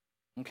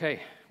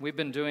Okay, we've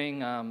been doing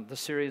the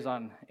series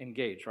on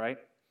engage, right?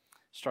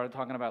 Started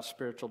talking about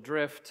spiritual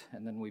drift,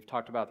 and then we've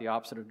talked about the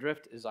opposite of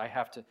drift is I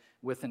have to,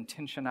 with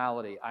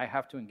intentionality, I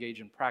have to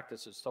engage in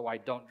practices so I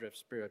don't drift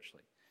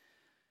spiritually.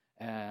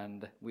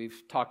 And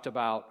we've talked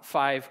about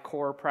 5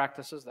 core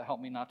practices that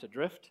help me not to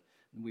drift.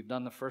 And we've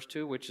done the first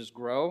 2, which is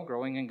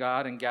growing in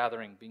God, and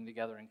gathering, being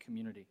together in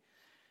community.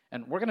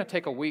 And we're going to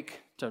take a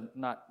week to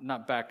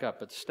not back up,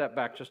 but step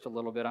back just a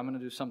little bit. I'm going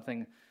to do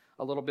something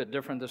a little bit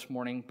different this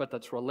morning, but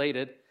that's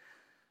related.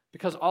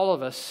 Because all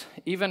of us,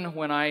 even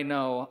when I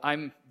know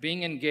I'm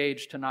being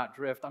engaged to not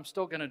drift, I'm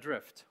still going to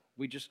drift.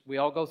 We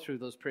all go through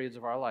those periods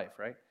of our life,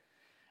 right?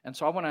 And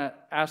so I want to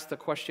ask the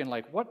question,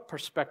 like, what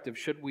perspective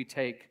should we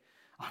take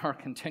on our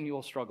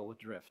continual struggle with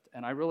drift?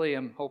 And I really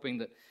am hoping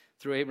that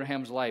through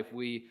Abraham's life,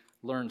 we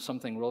learn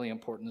something really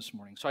important this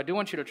morning. So I do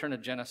want you to turn to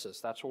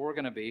Genesis. That's where we're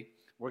going to be.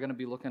 We're going to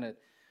be looking at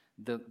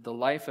the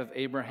life of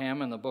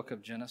Abraham in the book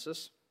of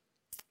Genesis.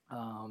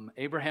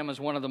 Abraham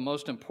is one of the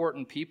most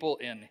important people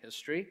in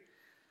history,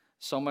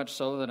 so much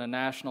so that a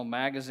national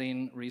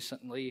magazine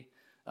recently,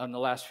 in the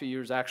last few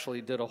years,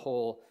 actually did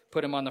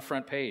put him on the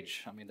front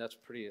page. I mean, that's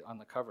on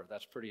the cover.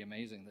 That's pretty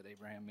amazing that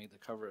Abraham made the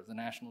cover of the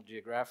National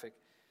Geographic.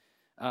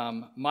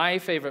 My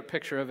favorite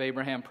picture of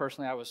Abraham,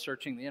 personally, I was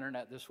searching the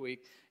internet this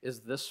week, is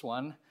this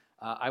one.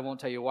 I won't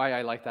tell you why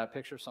I like that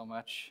picture so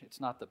much.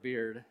 It's not the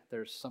beard.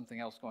 There's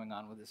something else going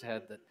on with his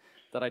head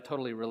that I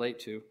totally relate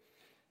to.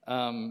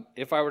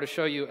 If I were to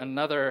show you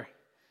another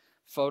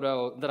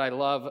photo that I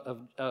love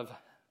of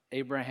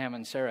Abraham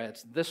and Sarah,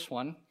 it's this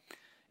one.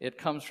 It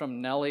comes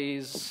from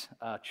Nellie's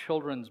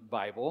children's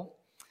Bible,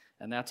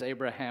 and that's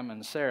Abraham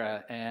and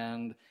Sarah.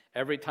 And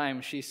every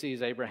time she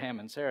sees Abraham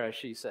and Sarah,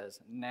 she says,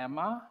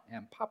 Nama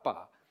and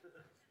Papa.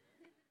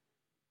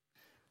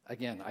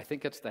 Again, I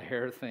think it's the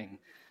hair thing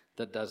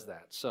that does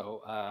that.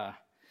 So,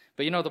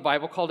 but the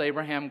Bible called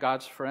Abraham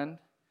God's friend.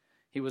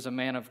 He was a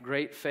man of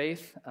great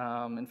faith.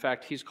 In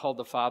fact, he's called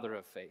the father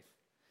of faith.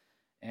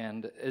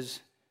 And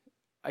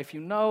if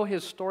you know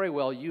his story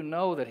well, you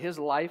know that his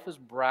life is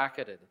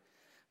bracketed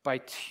by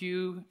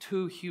two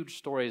huge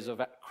stories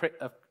of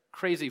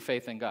crazy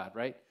faith in God,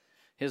 right?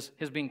 His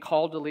being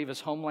called to leave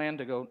his homeland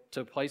to go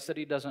to a place that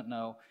he doesn't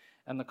know,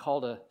 and the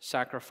call to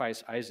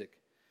sacrifice Isaac.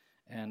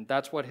 And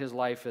that's what his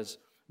life is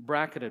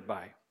bracketed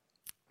by.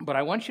 But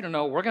I want you to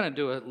know, we're going to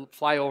do a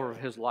flyover of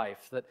his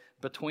life, that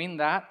between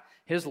that,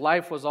 his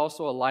life was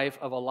also a life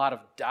of a lot of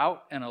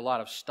doubt and a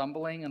lot of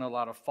stumbling and a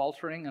lot of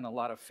faltering and a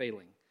lot of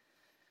failing.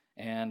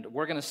 And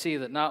we're going to see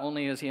that not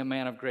only is he a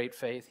man of great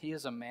faith, he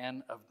is a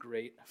man of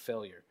great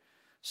failure.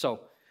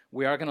 So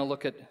we are going to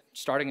look at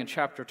starting in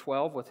chapter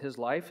 12 with his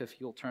life, if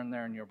you'll turn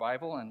there in your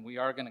Bible. And we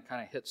are going to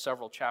kind of hit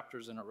several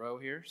chapters in a row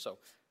here. So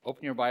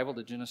open your Bible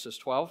to Genesis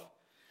 12.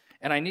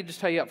 And I need to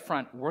tell you up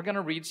front, we're going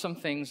to read some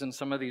things in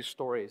some of these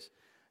stories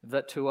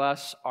that to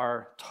us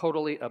are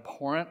totally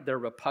abhorrent, they're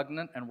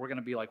repugnant, and we're going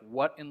to be like,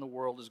 what in the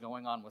world is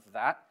going on with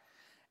that?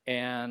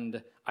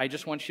 And I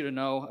just want you to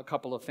know a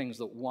couple of things.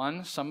 That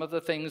one, some of the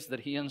things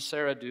that he and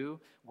Sarah do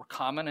were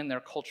common in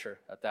their culture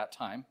at that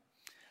time.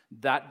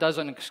 That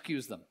doesn't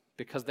excuse them,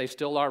 because they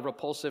still are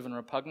repulsive and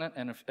repugnant,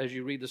 and as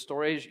you read the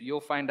stories, you'll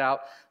find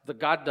out that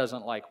God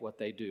doesn't like what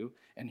they do,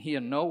 and he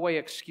in no way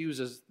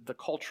excuses the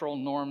cultural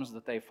norms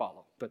that they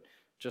follow. But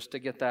just to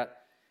get that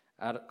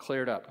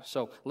cleared up.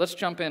 So let's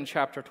jump in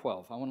chapter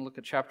 12. I want to look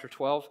at chapter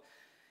 12,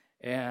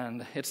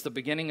 and it's the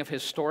beginning of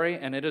his story,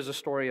 and it is a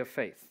story of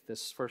faith,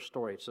 this first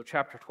story. So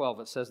chapter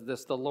 12, it says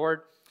this, the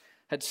Lord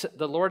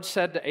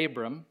said to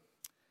Abram,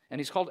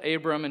 and he's called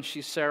Abram, and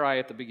she's Sarai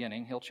at the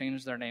beginning. He'll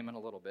change their name in a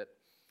little bit.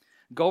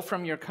 Go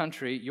from your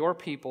country, your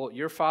people,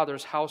 your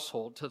father's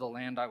household to the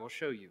land I will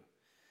show you.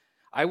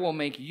 I will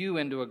make you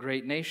into a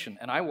great nation,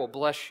 and I will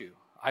bless you.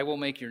 I will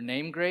make your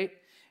name great,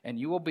 and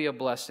you will be a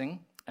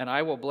blessing. And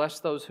I will bless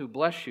those who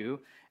bless you,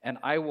 and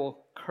I will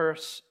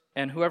curse,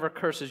 and whoever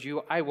curses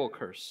you, I will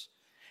curse.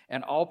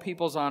 And all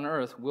peoples on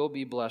earth will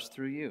be blessed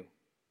through you.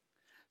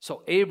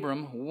 So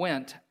Abram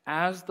went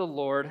as the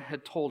Lord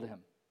had told him.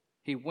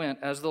 He went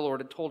as the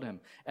Lord had told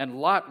him, and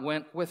Lot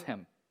went with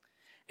him.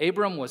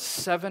 Abram was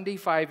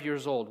 75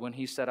 years old when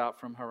he set out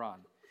from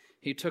Haran.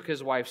 He took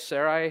his wife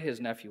Sarai,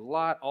 his nephew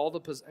Lot, all the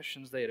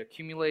possessions they had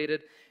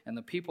accumulated, and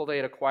the people they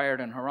had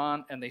acquired in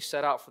Haran, and they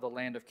set out for the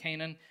land of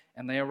Canaan,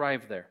 and they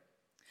arrived there.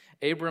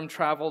 Abram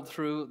traveled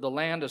through the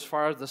land as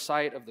far as the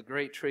site of the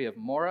great tree of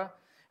Moreh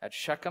at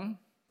Shechem.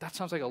 That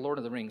sounds like a Lord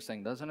of the Rings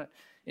thing, doesn't it?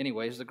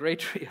 Anyways, the great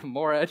tree of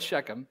Moreh at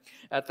Shechem.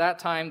 At that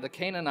time, the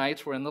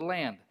Canaanites were in the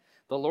land.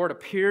 The Lord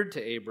appeared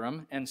to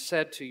Abram and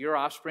said, to your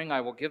offspring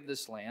I will give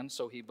this land.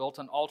 So he built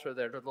an altar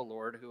there to the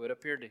Lord who had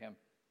appeared to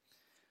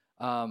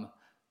him.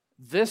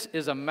 This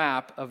is a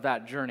map of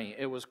that journey.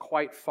 It was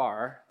quite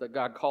far that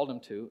God called him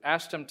to,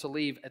 asked him to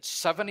leave at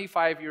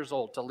 75 years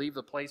old, to leave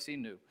the place he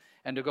knew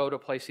and to go to a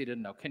place he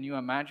didn't know. Can you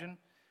imagine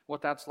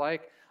what that's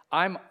like?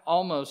 I'm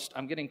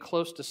getting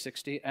close to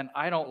 60, and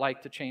I don't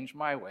like to change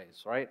my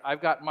ways, right?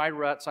 I've got my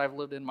ruts I've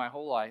lived in my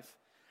whole life.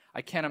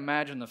 I can't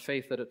imagine the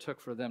faith that it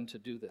took for them to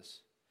do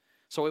this.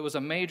 So it was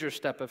a major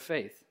step of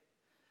faith.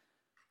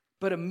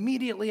 But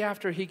immediately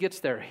after he gets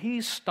there,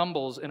 he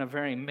stumbles in a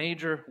very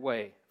major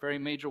way.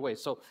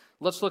 So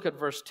let's look at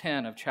verse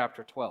 10 of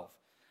chapter 12.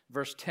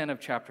 Verse 10 of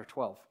chapter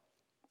 12.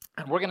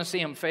 And we're going to see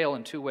him fail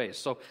in two ways.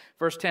 So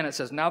verse 10, it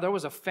says, "Now there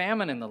was a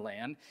famine in the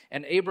land,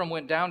 and Abram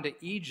went down to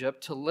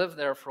Egypt to live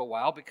there for a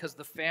while because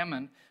the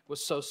famine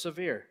was so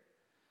severe."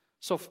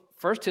 So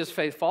first his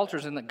faith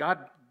falters in that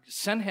God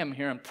sent him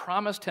here and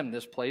promised him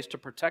this place to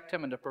protect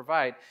him and to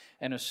provide.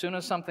 And as soon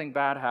as something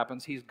bad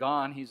happens, he's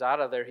gone, he's out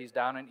of there, he's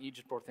down in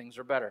Egypt where things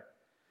are better.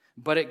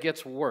 But it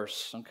gets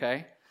worse,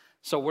 okay?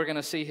 So we're going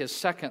to see the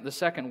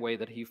second way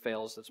that he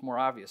fails that's more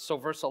obvious. So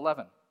verse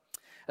 11.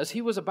 "As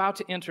he was about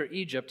to enter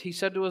Egypt, he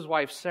said to his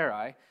wife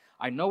Sarai,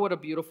 'I know what a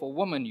beautiful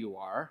woman you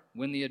are.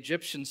 When the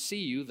Egyptians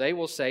see you, they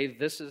will say,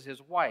 this is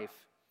his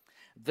wife.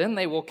 Then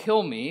they will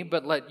kill me,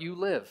 but let you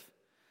live.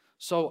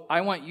 So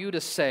I want you to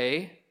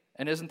say,'"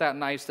 and isn't that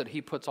nice that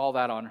he puts all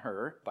that on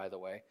her, by the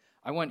way?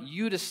 "I want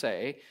you to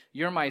say,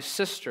 'You're my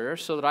sister,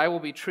 so that I will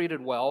be treated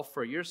well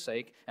for your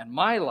sake, and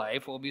my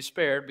life will be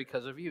spared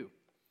because of you.'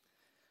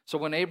 So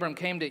when Abram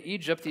came to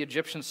Egypt, the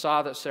Egyptians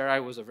saw that Sarai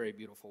was a very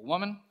beautiful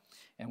woman.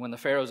 And when the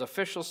Pharaoh's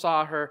officials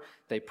saw her,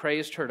 they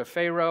praised her to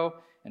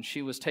Pharaoh, and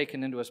she was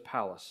taken into his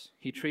palace.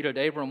 He treated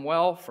Abram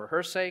well for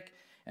her sake,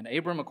 and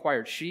Abram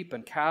acquired sheep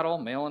and cattle,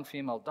 male and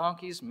female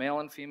donkeys, male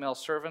and female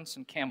servants,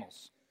 and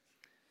camels.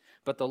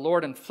 But the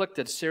Lord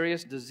inflicted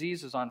serious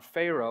diseases on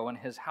Pharaoh and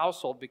his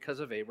household because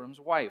of Abram's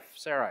wife,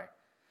 Sarai.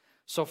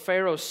 So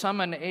Pharaoh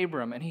summoned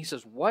Abram, and he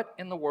says, 'What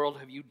in the world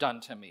have you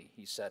done to me?'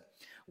 he said.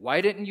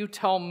 'Why didn't you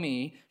tell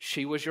me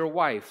she was your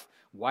wife?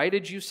 Why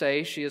did you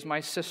say she is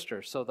my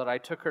sister, so that I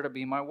took her to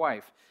be my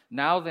wife?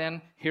 Now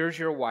then, here's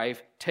your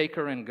wife, take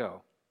her and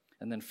go.'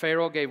 And then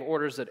Pharaoh gave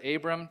orders that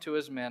Abram to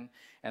his men,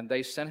 and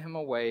they sent him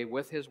away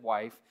with his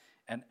wife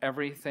and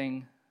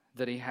everything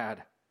that he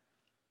had."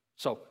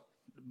 So,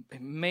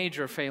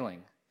 major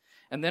failing.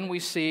 And then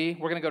we're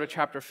going to go to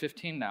chapter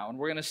 15 now, and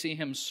we're going to see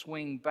him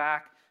swing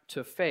back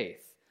to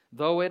faith.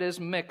 Though it is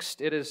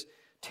mixed, it is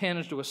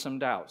tinged with some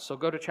doubt. So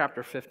go to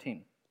chapter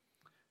 15.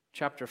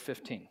 Chapter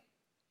 15.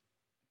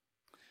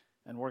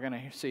 And we're going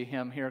to see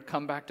him here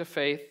come back to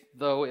faith,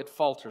 though it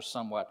falters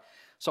somewhat.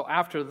 So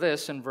after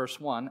this, in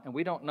verse 1, and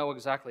we don't know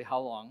exactly how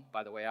long,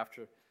 by the way,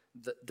 after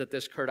that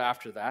this occurred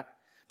after that,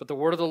 but the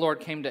word of the Lord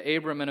came to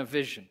Abram in a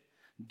vision.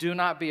 "Do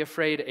not be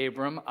afraid,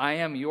 Abram. I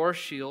am your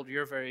shield,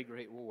 your very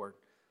great reward."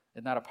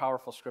 Isn't that a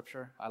powerful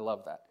scripture? I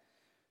love that.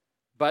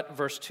 But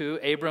verse 2,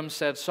 Abram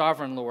said,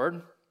 "Sovereign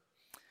Lord,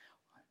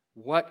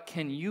 what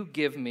can you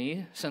give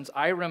me since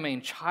I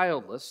remain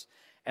childless,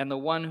 and the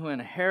one who will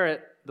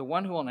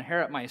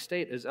inherit my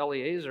estate is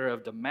Eliezer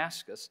of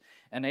Damascus?"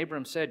 And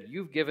Abram said,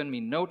 "You've given me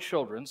no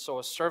children, so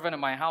a servant in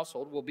my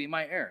household will be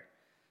my heir."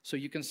 So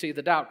you can see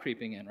the doubt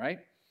creeping in,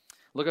 right?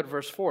 Look at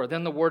verse 4.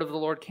 "Then the word of the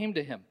Lord came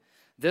to him.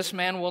 'This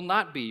man will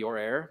not be your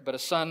heir, but a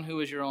son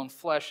who is your own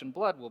flesh and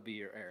blood will be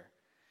your heir.'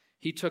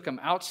 He took him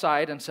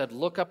outside and said,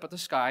 'Look up at the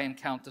sky and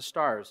count the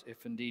stars,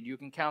 if indeed you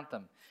can count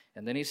them.'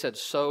 And then he said,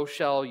 'So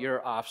shall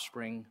your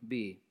offspring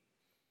be.'"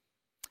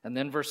 And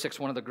then verse 6,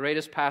 one of the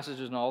greatest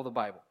passages in all of the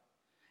Bible.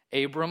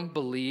 "Abram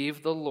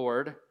believed the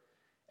Lord,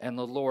 and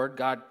the Lord,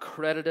 God,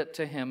 credited it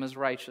to him as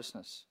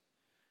righteousness."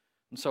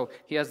 And so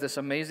he has this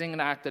amazing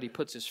act that he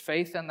puts his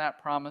faith in that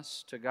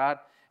promise to God,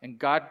 and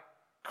God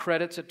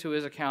credits it to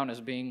his account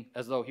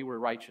as though he were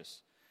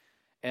righteous.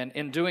 And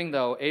in doing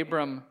though,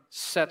 Abram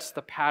sets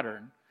the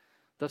pattern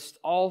that's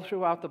all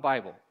throughout the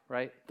Bible,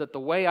 right? That the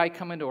way I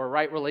come into a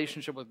right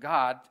relationship with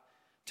God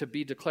to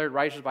be declared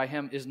righteous by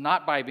him is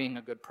not by being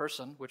a good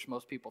person, which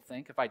most people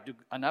think. If I do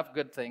enough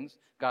good things,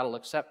 God will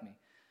accept me.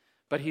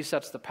 But he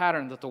sets the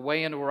pattern that the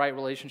way into a right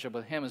relationship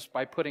with him is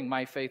by putting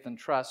my faith and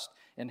trust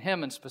in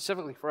him, and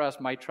specifically for us,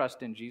 my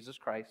trust in Jesus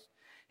Christ,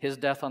 his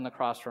death on the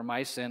cross for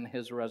my sin,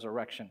 his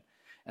resurrection,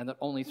 and that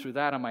only through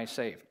that am I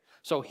saved.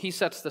 So he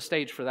sets the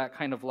stage for that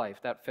kind of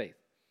life, that faith.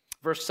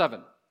 Verse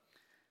 7.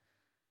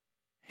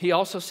 He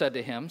also said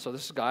to him, so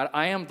this is God,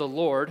 "I am the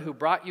Lord who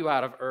brought you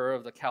out of Ur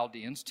of the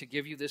Chaldeans to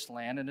give you this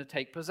land and to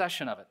take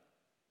possession of it."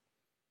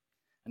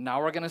 And now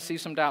we're going to see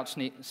some doubt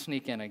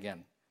sneak in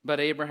again. But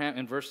Abraham,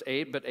 in verse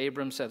 8, "But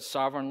Abram said,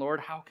 'Sovereign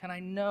Lord, how can I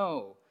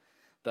know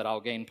that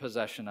I'll gain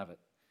possession of it?'"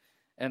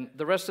 And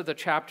the rest of the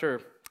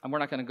chapter, and we're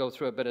not going to go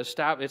through it, but it's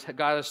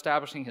God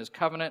establishing his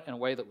covenant in a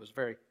way that was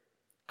very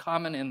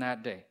common in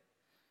that day.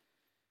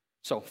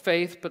 So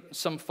faith, but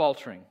some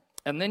faltering.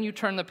 And then you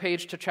turn the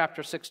page to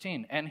chapter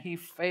 16, and he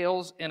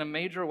fails in a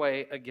major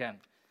way again.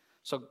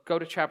 So go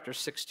to chapter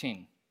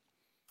 16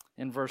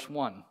 in verse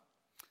 1.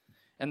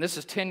 And this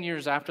is 10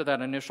 years after that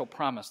initial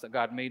promise that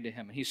God made to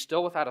him. He's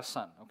still without a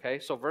son, okay?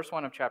 So verse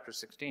 1 of chapter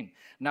 16.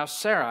 "Now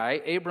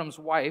Sarai, Abram's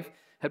wife,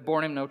 had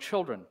borne him no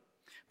children,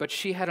 but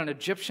she had an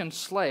Egyptian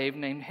slave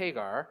named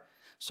Hagar.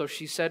 So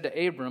she said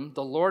to Abram,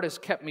 'The Lord has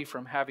kept me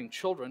from having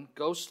children.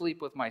 Go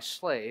sleep with my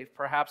slave.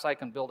 Perhaps I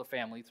can build a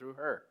family through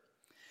her.'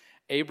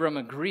 Abram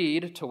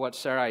agreed to what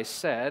Sarai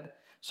said.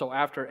 So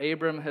after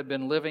Abram had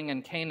been living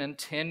in Canaan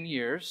 10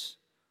 years,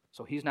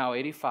 so he's now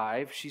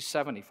 85, she's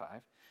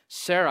 75,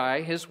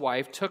 Sarai, his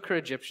wife, took her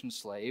Egyptian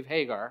slave,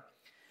 Hagar,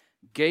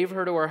 gave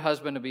her to her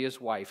husband to be his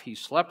wife. He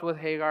slept with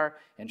Hagar,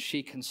 and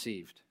she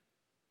conceived.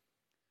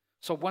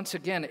 So once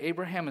again,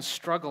 Abraham is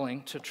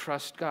struggling to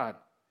trust God.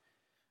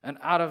 And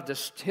out of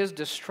his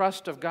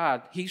distrust of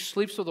God, he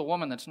sleeps with a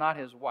woman that's not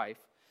his wife.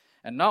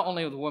 And not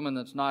only with a woman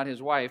that's not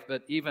his wife,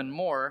 but even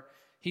more,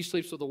 he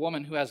sleeps with a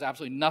woman who has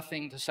absolutely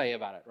nothing to say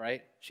about it,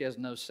 right? She has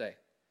no say.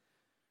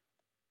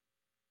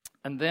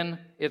 And then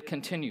it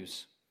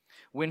continues.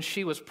 When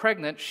she was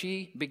pregnant,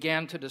 she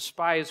began to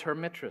despise her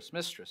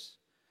mistress.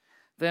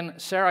 Then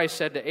Sarai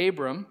said to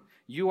Abram,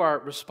 "You are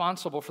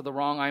responsible for the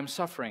wrong I am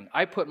suffering.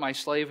 I put my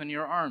slave in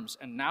your arms,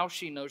 and now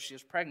she knows she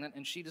is pregnant,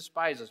 and she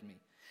despises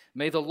me.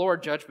 May the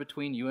Lord judge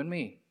between you and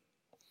me."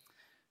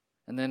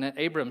 And then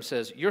Abram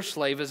says, "Your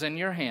slave is in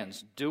your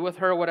hands. Do with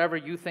her whatever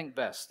you think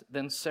best."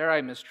 Then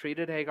Sarai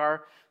mistreated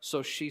Hagar,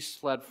 so she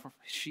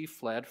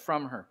fled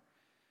from her.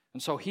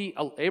 And so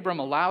Abram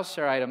allows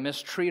Sarai to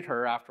mistreat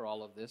her after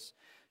all of this.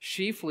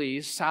 She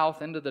flees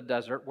south into the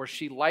desert, where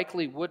she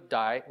likely would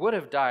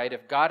have died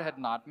if God had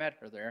not met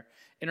her there,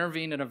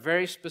 intervened in a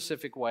very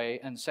specific way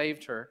and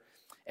saved her,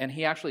 and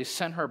he actually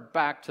sent her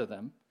back to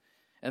them.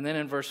 And then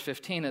in verse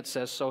 15 it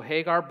says, "So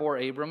Hagar bore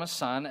Abram a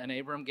son, and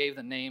Abram gave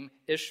the name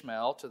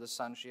Ishmael to the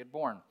son she had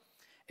born.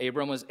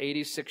 Abram was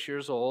 86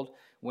 years old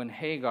when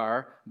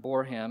Hagar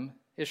bore him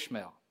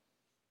Ishmael."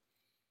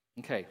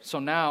 Okay, so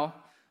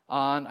now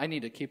on, I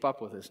need to keep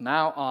up with this.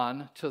 Now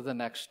on to the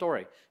next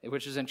story,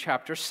 which is in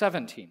chapter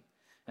 17.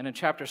 And in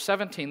chapter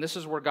 17, this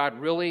is where God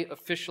really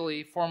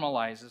officially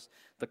formalizes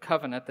the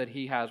covenant that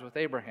he has with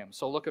Abraham.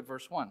 So look at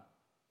verse 1.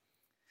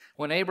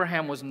 When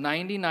Abraham was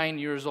 99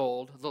 years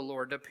old, the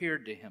Lord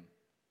appeared to him.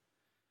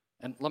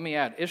 And let me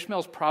add,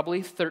 Ishmael's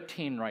probably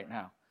 13 right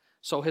now.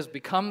 So has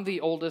become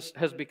the oldest,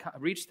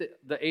 reached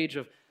the age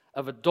of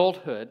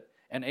adulthood,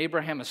 and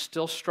Abraham is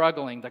still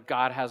struggling that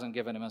God hasn't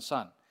given him a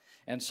son.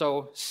 And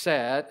so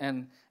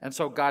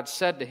God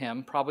said to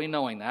him, probably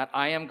knowing that,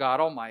 "I am God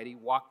Almighty,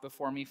 walk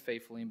before me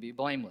faithfully and be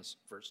blameless."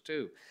 Verse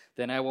 2,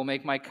 "Then I will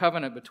make my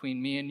covenant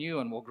between me and you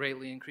and will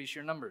greatly increase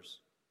your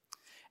numbers."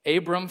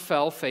 Abram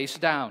fell face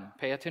down.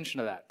 Pay attention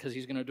to that, because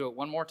he's going to do it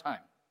one more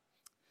time.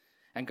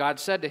 And God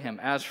said to him,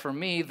 "As for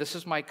me, this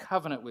is my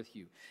covenant with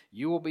you.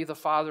 You will be the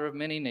father of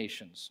many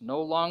nations. No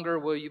longer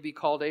will you be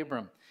called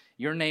Abram.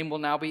 Your name will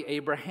now be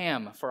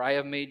Abraham, for I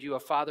have made you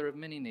a father of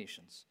many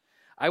nations.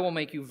 I will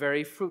make you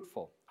very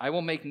fruitful. I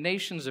will make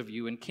nations of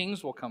you, and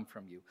kings will come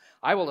from you.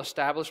 I will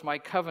establish my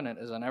covenant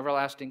as an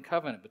everlasting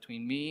covenant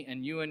between me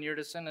and you and your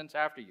descendants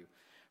after you,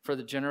 for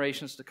the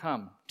generations to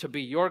come, to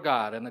be your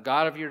God and the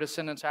God of your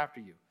descendants after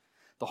you.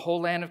 The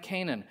whole land of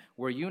Canaan,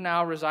 where you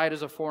now reside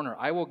as a foreigner,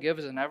 I will give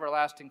as an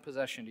everlasting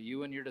possession to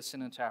you and your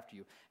descendants after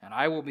you, and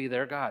I will be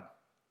their God."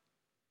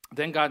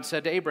 Then God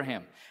said to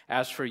Abraham,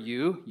 "As for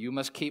you, you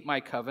must keep my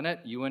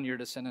covenant, you and your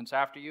descendants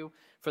after you,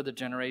 for the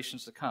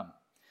generations to come.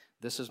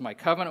 This is my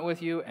covenant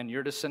with you and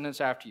your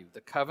descendants after you. The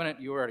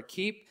covenant you are to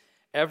keep,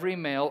 every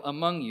male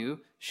among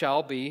you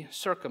shall be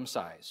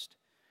circumcised.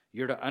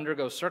 You're to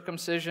undergo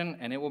circumcision,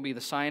 and it will be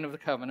the sign of the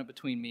covenant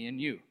between me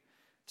and you."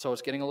 So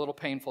it's getting a little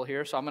painful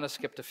here, so I'm going to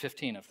skip to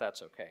 15 if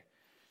that's okay.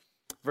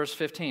 Verse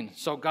 15,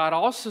 "So God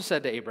also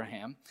said to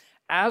Abraham,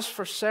 as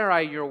for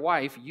Sarai your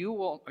wife, you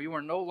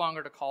are no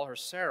longer to call her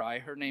Sarai,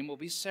 her name will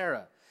be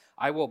Sarah.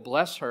 I will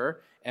bless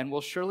her and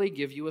will surely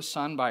give you a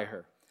son by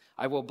her.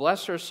 I will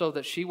bless her so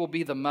that she will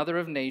be the mother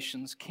of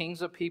nations,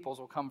 kings of peoples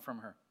will come from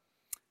her."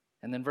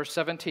 And then verse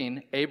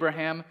 17,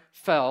 Abraham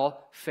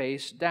fell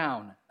face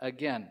down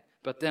again.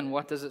 But then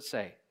what does it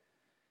say?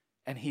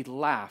 And he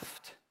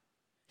laughed.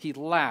 He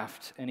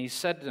laughed, and he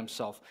said to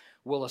himself,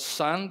 "Will a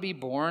son be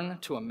born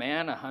to a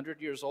man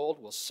 100 years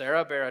old? Will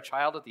Sarah bear a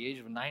child at the age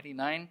of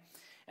 99?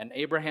 And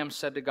Abraham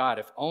said to God,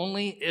 "If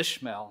only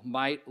Ishmael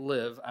might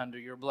live under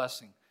your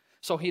blessing."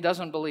 So he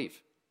doesn't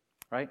believe,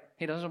 right?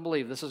 He doesn't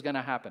believe this is going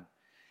to happen.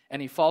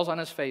 And he falls on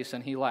his face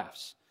and he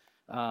laughs.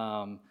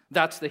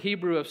 That's the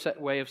Hebrew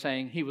way of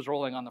saying he was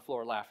rolling on the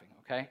floor laughing,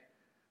 okay?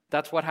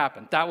 That's what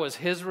happened. That was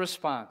his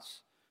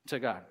response to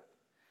God.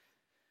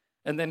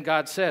 And then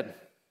God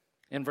said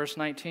in verse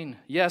 19,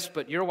 "Yes,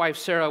 but your wife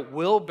Sarah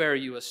will bear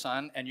you a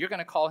son, and you're going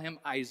to call him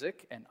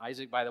Isaac." And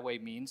Isaac, by the way,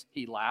 means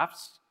he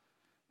laughs.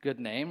 Good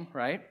name,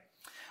 right?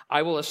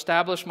 "I will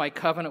establish my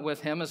covenant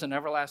with him as an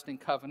everlasting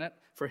covenant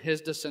for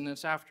his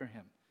descendants after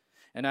him.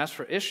 And as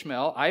for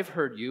Ishmael, I've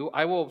heard you.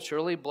 I will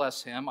surely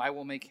bless him. I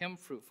will make him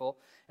fruitful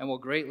and will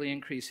greatly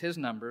increase his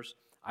numbers.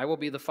 He will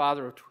be the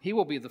father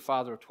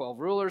of 12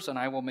 rulers, and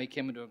I will make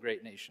him into a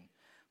great nation.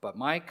 But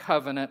my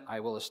covenant I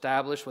will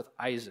establish with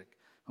Isaac,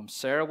 whom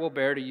Sarah will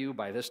bear to you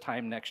by this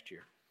time next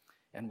year."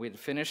 And we had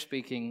finished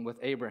speaking with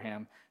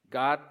Abraham.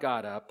 God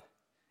got up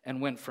and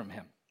went from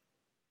him.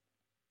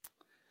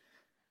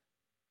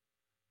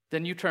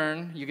 Then you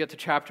get to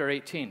chapter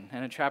 18.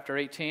 And in chapter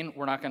 18,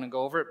 we're not going to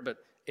go over it, but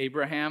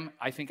Abraham,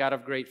 I think out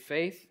of great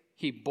faith,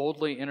 he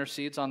boldly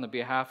intercedes on the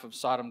behalf of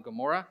Sodom and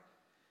Gomorrah.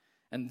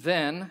 And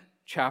then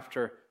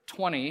chapter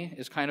 20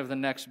 is kind of the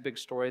next big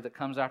story that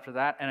comes after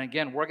that. And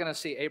again, we're going to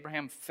see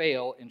Abraham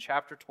fail in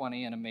chapter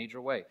 20 in a major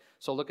way.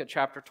 So look at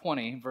chapter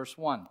 20, verse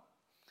 1.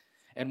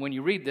 And when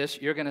you read this,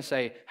 you're going to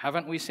say,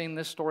 haven't we seen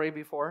this story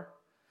before?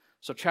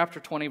 So chapter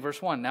 20,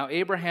 verse 1. Now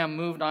Abraham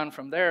moved on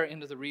from there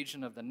into the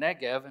region of the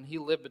Negev, and he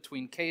lived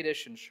between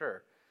Kadesh and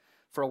Shur.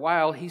 For a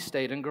while he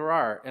stayed in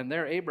Gerar, and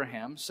there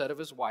Abraham said of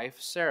his wife,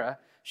 Sarah,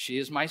 she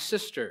is my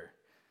sister.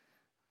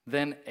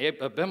 Then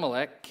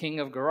Abimelech, king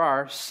of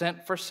Gerar,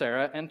 sent for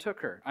Sarah and took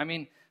her. I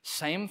mean,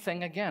 same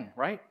thing again,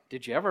 right?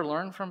 Did you ever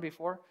learn from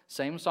before?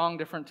 Same song,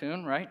 different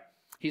tune, right?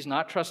 He's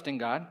not trusting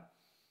God.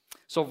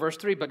 So verse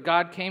 3, but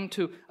God came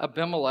to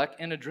Abimelech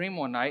in a dream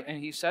one night, and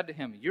he said to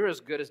him, you're as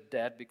good as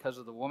dead because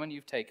of the woman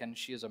you've taken.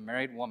 She is a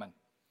married woman.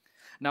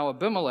 Now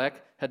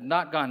Abimelech had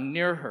not gone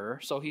near her,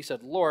 so he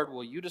said, Lord,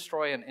 will you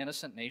destroy an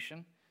innocent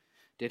nation?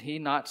 Did he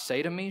not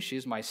say to me,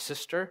 she's my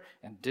sister?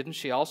 And didn't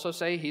she also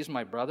say, he's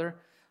my brother?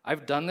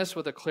 I've done this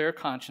with a clear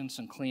conscience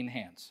and clean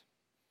hands.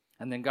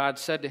 And then God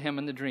said to him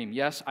in the dream,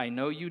 yes, I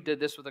know you did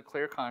this with a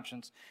clear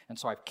conscience, and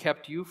so I've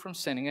kept you from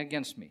sinning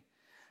against me.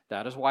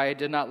 That is why I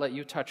did not let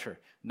you touch her.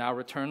 Now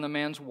return the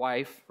man's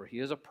wife, for he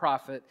is a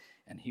prophet,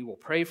 and he will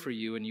pray for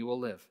you, and you will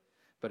live.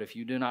 But if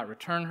you do not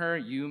return her,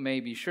 you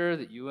may be sure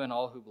that you and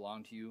all who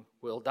belong to you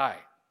will die.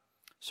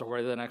 So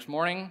early the next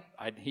morning,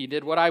 he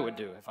did what I would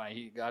do.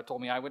 God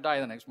told me I would die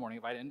the next morning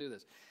if I didn't do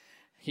this.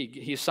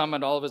 He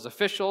summoned all of his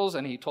officials,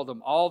 and he told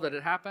them all that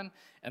had happened,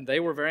 and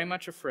they were very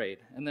much afraid.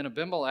 And then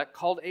Abimelech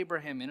called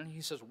Abraham in, and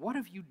he says, what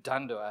have you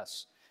done to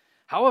us?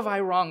 How have I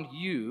wronged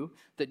you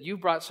that you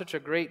brought such a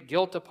great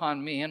guilt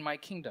upon me and my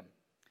kingdom?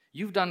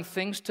 You've done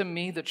things to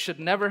me that should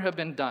never have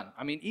been done.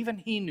 I mean, even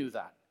he knew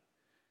that.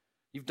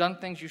 You've done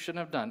things you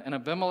shouldn't have done. And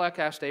Abimelech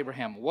asked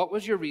Abraham, what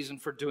was your reason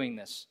for doing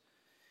this?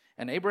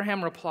 And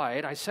Abraham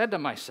replied, I said to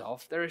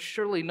myself, there is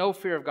surely no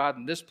fear of God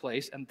in this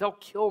place, and they'll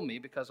kill me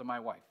because of my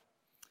wife.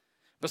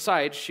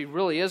 Besides, she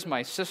really is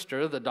my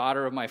sister, the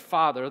daughter of my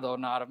father, though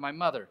not of my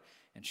mother,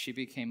 and she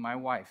became my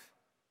wife.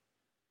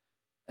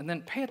 And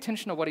then pay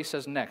attention to what he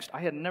says next. I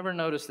had never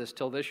noticed this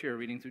till this year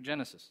reading through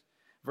Genesis.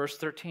 Verse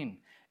 13,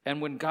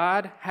 and when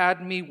God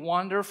had me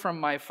wander from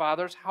my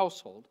father's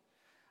household,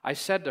 I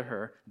said to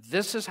her,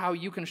 this is how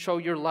you can show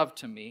your love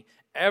to me.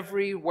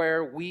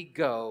 Everywhere we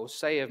go,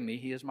 say of me,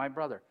 he is my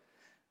brother.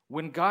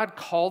 When God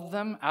called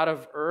them out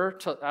of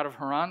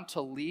Haran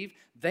to leave,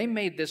 they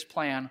made this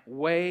plan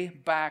way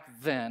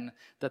back then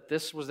that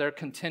this was their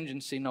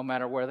contingency no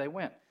matter where they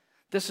went.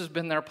 This has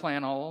been their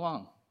plan all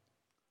along.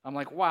 I'm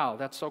like, wow,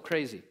 that's so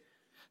crazy.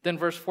 Then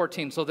verse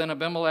 14, so then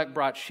Abimelech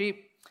brought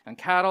sheep and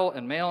cattle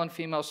and male and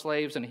female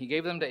slaves, and he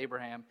gave them to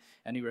Abraham,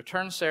 and he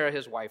returned Sarah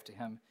his wife to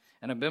him.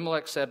 And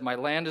Abimelech said, my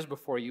land is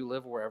before you,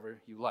 live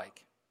wherever you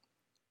like.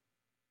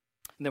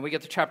 And then we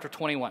get to chapter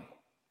 21.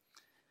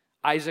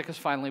 Isaac is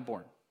finally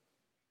born.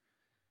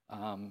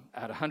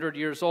 At 100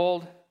 years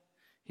old,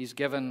 he's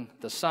given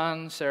the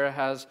son. Sarah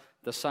has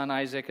the son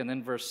Isaac. And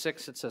then verse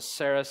 6, it says,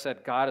 Sarah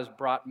said, God has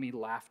brought me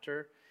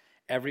laughter.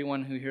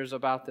 Everyone who hears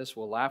about this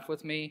will laugh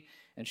with me.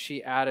 And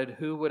she added,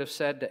 who would have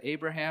said to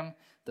Abraham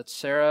that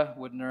Sarah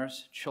would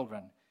nurse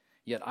children?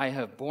 Yet I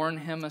have borne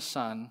him a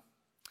son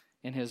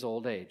in his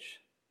old age.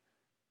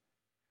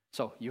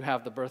 So you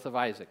have the birth of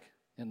Isaac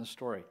in the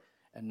story.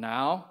 And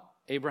now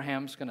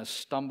Abraham's going to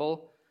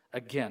stumble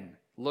again.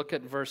 Look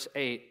at verse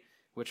 8,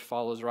 which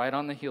follows right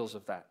on the heels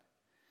of that.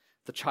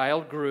 The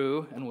child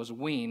grew and was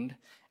weaned,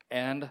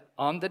 and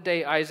on the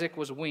day Isaac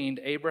was weaned,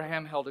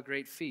 Abraham held a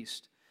great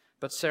feast.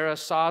 But Sarah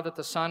saw that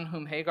the son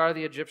whom Hagar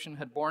the Egyptian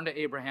had borne to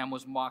Abraham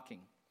was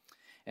mocking.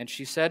 And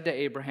she said to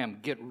Abraham,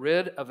 get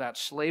rid of that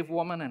slave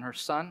woman and her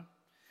son,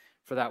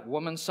 for that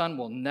woman's son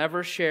will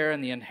never share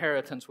in the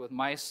inheritance with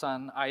my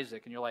son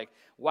Isaac. And you're like,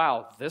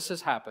 wow, this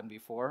has happened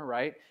before,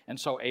 right? And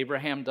so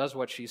Abraham does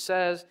what she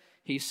says.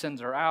 He sends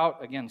her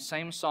out. Again,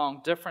 same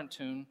song, different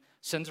tune.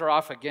 Sends her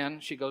off again.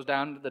 She goes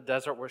down to the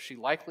desert where she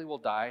likely will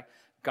die.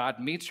 God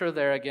meets her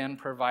there again,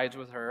 provides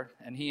with her,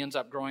 and he ends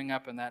up growing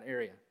up in that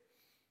area.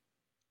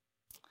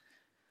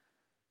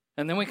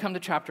 And then we come to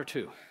chapter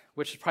 2,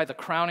 which is probably the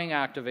crowning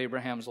act of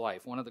Abraham's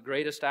life, one of the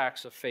greatest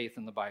acts of faith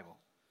in the Bible.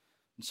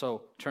 And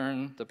so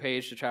turn the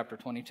page to chapter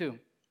 22.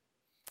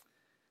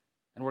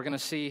 And we're going to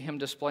see him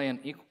display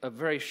a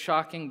very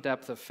shocking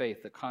depth of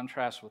faith that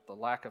contrasts with the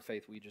lack of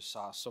faith we just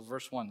saw. So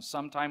verse 1,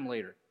 sometime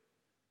later,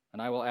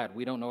 and I will add,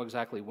 we don't know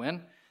exactly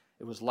when.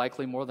 It was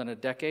likely more than a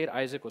decade.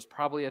 Isaac was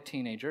probably a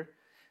teenager.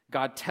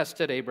 God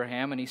tested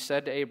Abraham, and he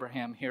said to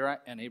Abraham,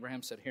 and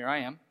Abraham said, here I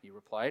am, he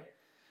replied.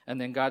 And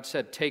then God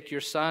said, take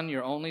your son,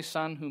 your only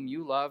son, whom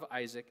you love,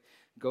 Isaac,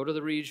 go to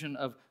the region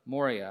of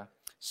Moriah,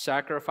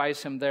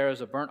 sacrifice him there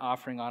as a burnt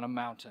offering on a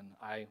mountain.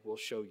 I will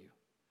show you.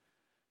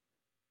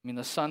 I mean,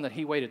 the son that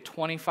he waited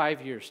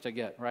 25 years to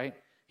get, right?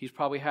 He's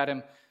probably had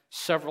him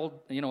a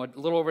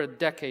little over a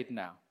decade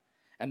now.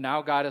 And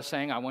now God is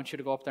saying, I want you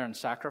to go up there and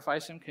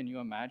sacrifice him. Can you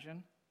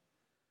imagine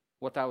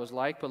what that was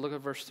like? But look at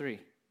verse 3.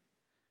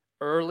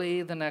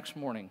 Early the next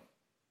morning,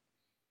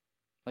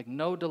 like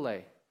no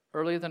delay,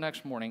 early the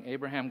next morning,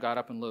 Abraham got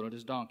up and loaded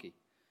his donkey.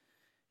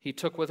 He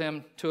took with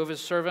him 2 of his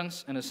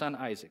servants and his son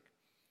Isaac.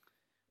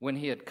 When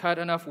he had cut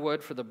enough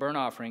wood for the burnt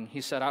offering,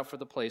 he set out for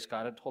the place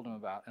God had told him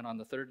about. And on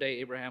the third day,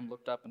 Abraham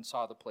looked up and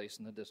saw the place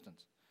in the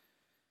distance.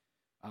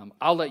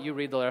 I'll let you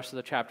read the rest of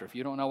the chapter. If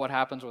you don't know what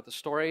happens with the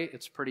story,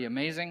 it's pretty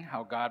amazing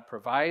how God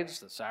provides.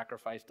 The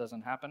sacrifice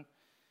doesn't happen,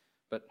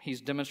 but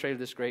he's demonstrated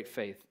this great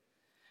faith.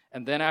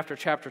 And then after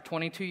chapter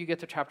 22, you get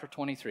to chapter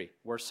 23,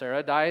 where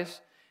Sarah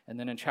dies, and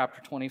then in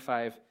chapter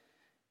 25,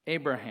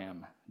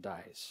 Abraham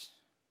dies.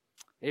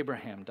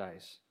 Abraham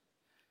dies.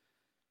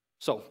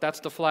 So that's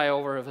the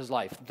flyover of his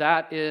life.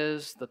 That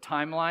is the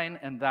timeline,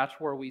 and that's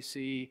where we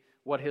see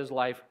what his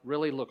life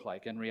really looked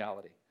like in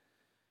reality.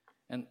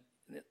 And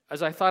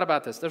as I thought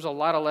about this, there's a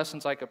lot of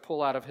lessons I could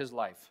pull out of his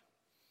life.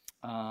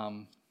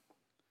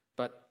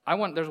 But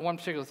there's one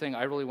particular thing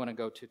I really want to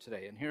go to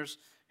today, and here's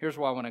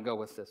where I want to go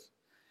with this.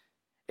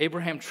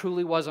 Abraham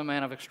truly was a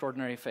man of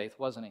extraordinary faith,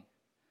 wasn't he?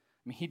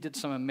 I mean, he did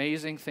some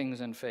amazing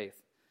things in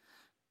faith.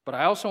 But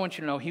I also want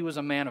you to know he was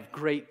a man of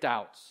great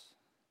doubts.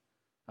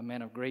 A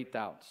man of great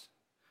doubts.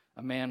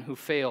 A man who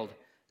failed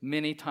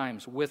many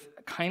times with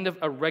kind of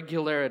a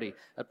regularity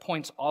at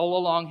points all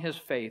along his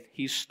faith.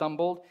 He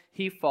stumbled,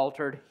 he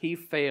faltered, he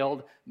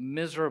failed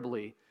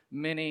miserably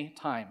many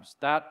times.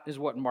 That is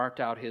what marked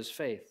out his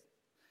faith.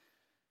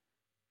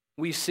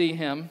 We see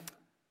him,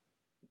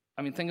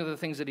 think of the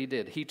things that he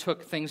did. He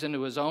took things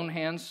into his own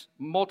hands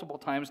multiple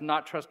times,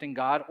 not trusting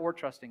God or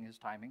trusting his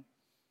timing,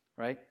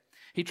 right?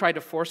 He tried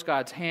to force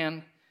God's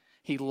hand.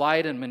 He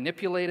lied and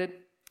manipulated.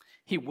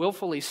 He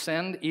willfully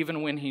sinned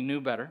even when he knew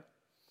better.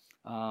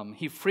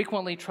 He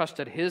frequently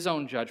trusted his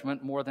own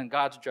judgment more than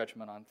God's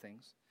judgment on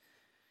things.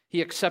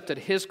 He accepted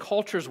his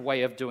culture's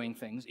way of doing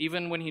things,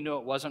 even when he knew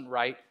it wasn't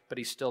right, but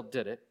he still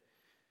did it.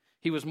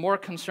 He was more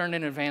concerned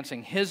in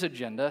advancing his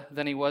agenda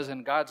than he was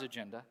in God's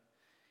agenda.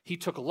 He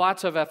took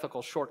lots of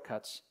ethical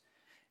shortcuts.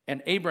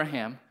 And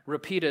Abraham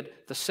repeated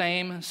the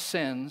same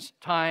sins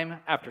time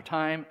after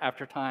time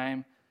after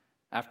time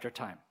after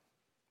time.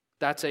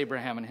 That's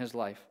Abraham in his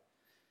life.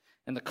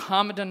 And the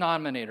common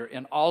denominator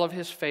in all of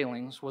his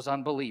failings was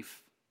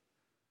unbelief.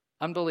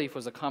 Unbelief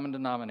was the common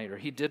denominator.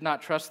 He did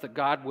not trust that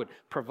God would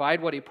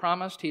provide what he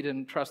promised. He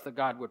didn't trust that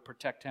God would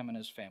protect him and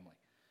his family.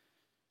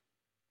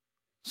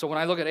 So when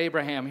I look at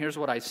Abraham, here's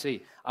what I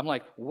see. I'm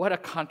like, what a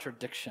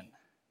contradiction,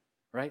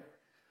 right?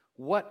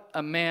 What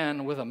a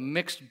man with a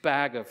mixed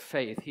bag of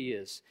faith he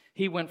is.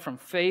 He went from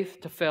faith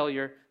to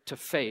failure to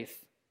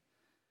faith.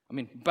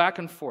 Back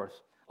and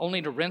forth,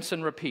 only to rinse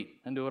and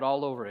repeat and do it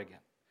all over again.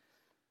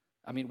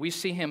 We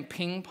see him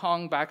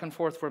ping-pong back and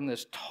forth from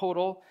this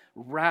total,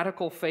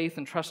 radical faith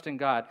and trust in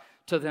God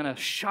to then a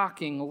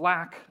shocking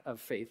lack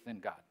of faith in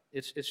God.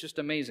 It's just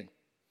amazing.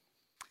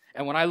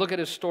 And when I look at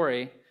his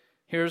story,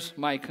 here's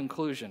my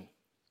conclusion.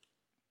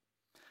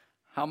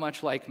 How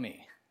much like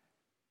me?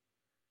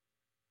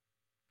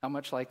 How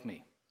much like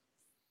me?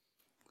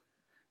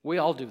 We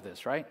all do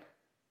this, right?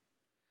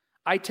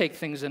 I take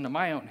things into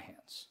my own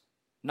hands,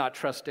 not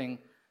trusting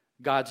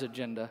God's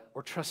agenda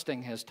or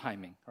trusting his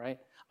timing, right?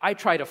 I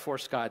try to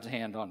force God's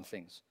hand on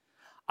things.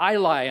 I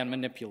lie and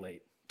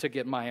manipulate to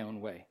get my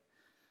own way.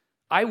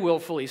 I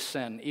willfully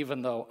sin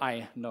even though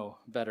I know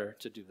better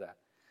to do that.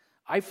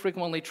 I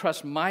frequently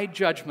trust my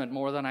judgment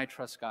more than I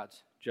trust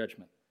God's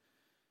judgment.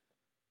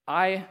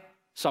 I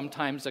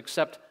sometimes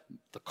accept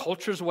the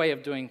culture's way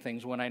of doing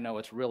things when I know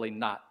it's really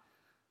not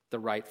the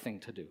right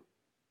thing to do.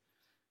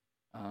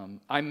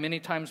 I'm many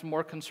times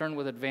more concerned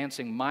with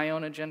advancing my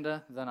own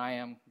agenda than I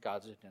am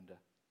God's agenda.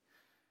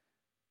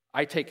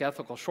 I take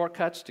ethical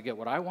shortcuts to get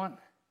what I want,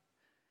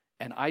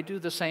 and I do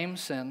the same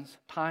sins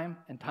time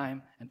and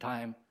time and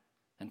time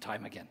and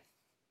time again.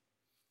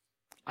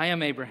 I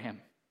am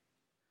Abraham.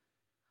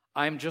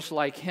 I'm just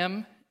like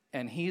him,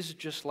 and he's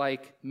just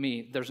like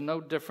me. There's no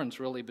difference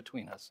really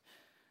between us.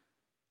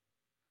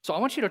 So I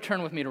want you to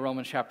turn with me to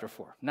Romans chapter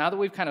 4. Now that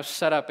we've kind of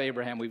set up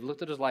Abraham, we've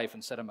looked at his life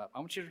and set him up, I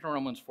want you to turn to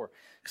Romans 4,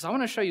 because I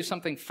want to show you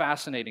something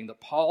fascinating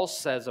that Paul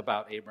says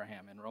about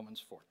Abraham in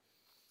Romans 4.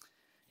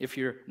 If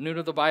you're new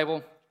to the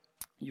Bible,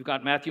 you've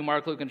got Matthew,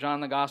 Mark, Luke, and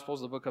John, the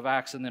Gospels, the book of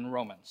Acts, and then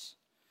Romans.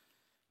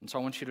 And so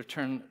I want you to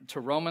turn to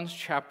Romans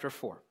chapter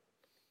 4.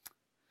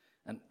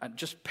 And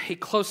just pay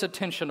close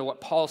attention to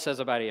what Paul says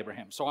about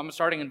Abraham. So I'm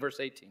starting in verse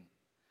 18.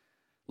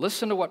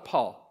 Listen to what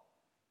Paul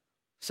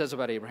says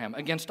about Abraham.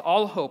 Against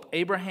all hope,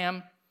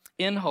 Abraham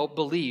in hope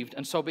believed,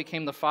 and so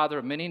became the father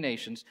of many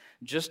nations,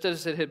 just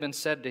as it had been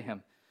said to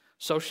him,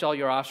 so shall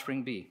your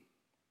offspring be.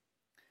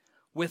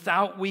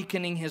 Without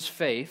weakening his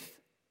faith,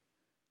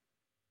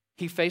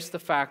 he faced the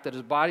fact that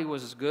his body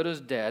was as good as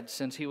dead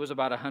since he was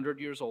about 100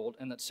 years old,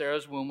 and that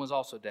Sarah's womb was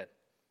also dead.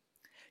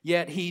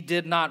 Yet he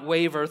did not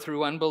waver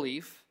through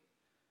unbelief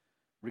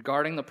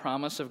regarding the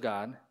promise of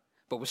God,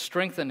 but was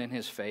strengthened in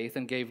his faith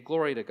and gave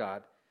glory to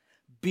God,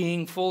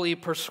 being fully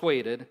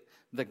persuaded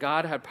that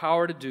God had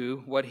power to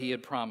do what he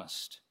had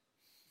promised.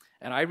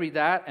 And I read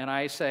that and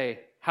I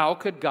say, how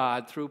could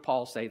God, through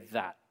Paul, say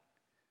that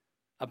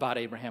about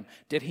Abraham?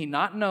 Did he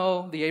not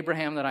know the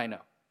Abraham that I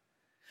know?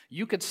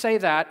 You could say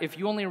that if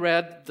you only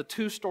read the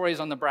two stories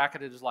on the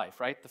bracket of his life,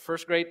 right? The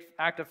first great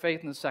act of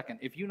faith and the second.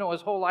 If you know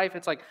his whole life,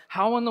 it's like,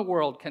 how in the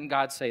world can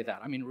God say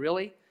that?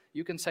 Really?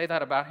 You can say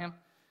that about him?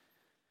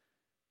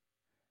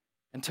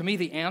 And to me,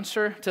 the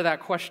answer to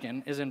that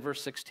question is in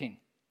verse 16.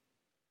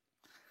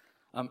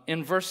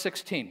 In verse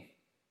 16,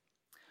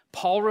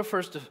 Paul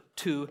refers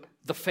to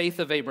the faith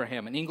of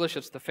Abraham. In English,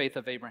 it's the faith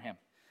of Abraham.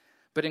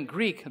 But in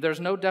Greek, there's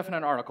no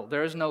definite article.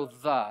 There is no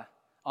the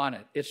on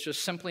it. It's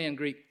just simply in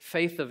Greek,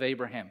 faith of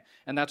Abraham.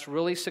 And that's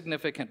really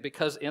significant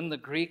because in the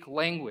Greek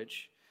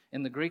language,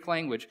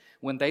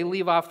 when they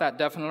leave off that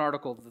definite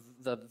article,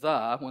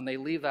 when they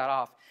leave that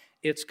off,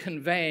 it's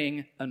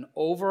conveying an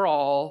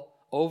overall,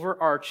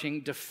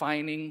 overarching,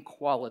 defining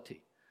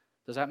quality.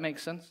 Does that make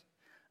sense?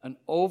 An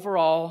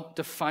overall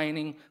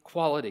defining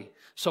quality.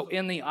 So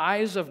in the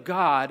eyes of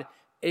God,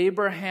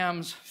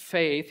 Abraham's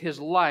faith, his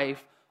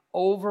life,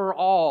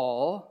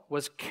 overall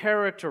was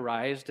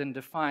characterized and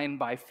defined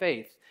by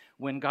faith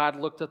when God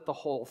looked at the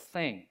whole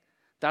thing.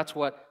 That's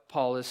what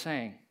Paul is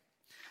saying.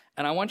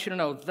 And I want you to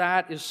know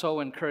that is so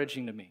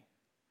encouraging to me.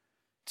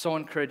 So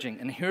encouraging.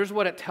 And here's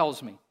what it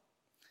tells me.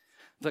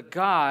 That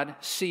God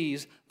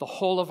sees the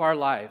whole of our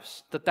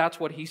lives. That's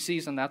what he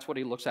sees and that's what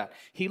he looks at.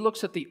 He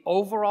looks at the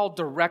overall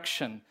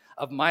direction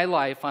of my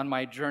life on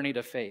my journey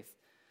to faith.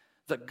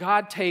 That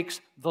God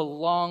takes the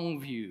long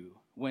view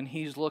when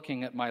he's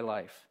looking at my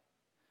life.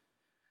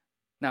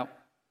 Now,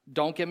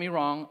 don't get me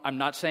wrong. I'm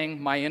not saying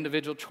my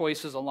individual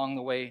choices along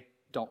the way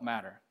don't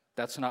matter.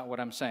 That's not what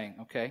I'm saying,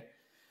 okay?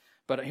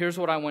 But here's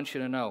what I want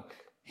you to know.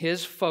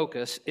 His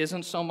focus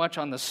isn't so much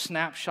on the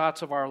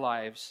snapshots of our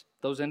lives,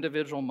 those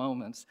individual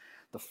moments.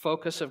 The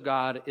focus of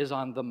God is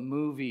on the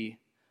movie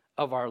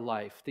of our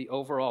life, the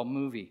overall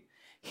movie.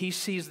 He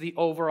sees the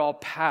overall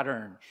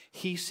pattern.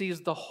 He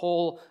sees the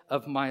whole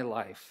of my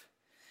life.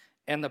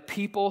 And the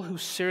people who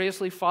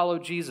seriously follow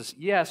Jesus,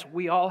 yes,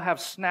 we all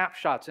have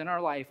snapshots in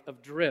our life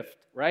of drift,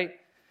 right?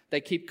 They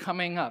keep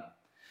coming up.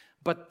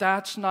 But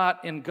that's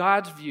not, in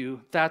God's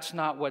view, that's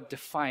not what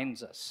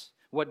defines us.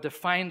 What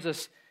defines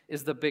us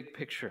is the big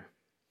picture.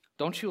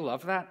 Don't you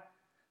love that?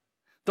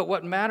 That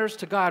what matters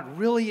to God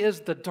really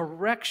is the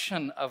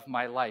direction of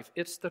my life.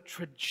 It's the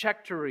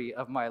trajectory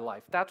of my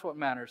life. That's what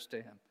matters to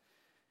him.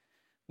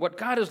 What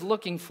God is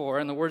looking for,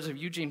 in the words of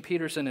Eugene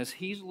Peterson, is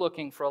he's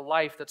looking for a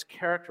life that's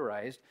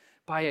characterized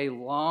by a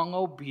long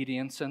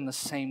obedience in the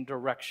same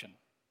direction.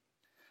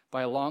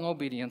 By a long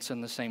obedience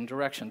in the same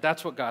direction.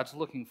 That's what God's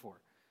looking for.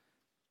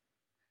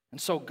 And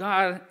so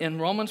God,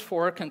 in Romans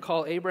 4, can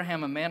call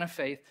Abraham a man of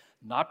faith,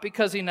 not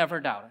because he never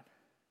doubted,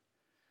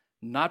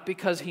 not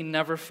because he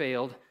never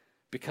failed,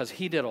 because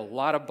he did a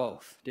lot of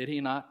both, did he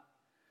not?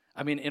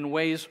 I mean, in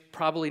ways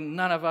probably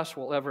none of us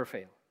will ever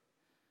fail.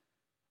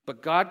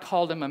 But God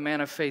called him a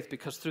man of faith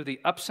because through the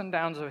ups and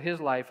downs of his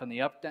life and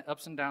the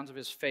ups and downs of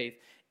his faith,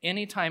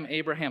 anytime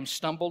Abraham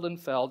stumbled and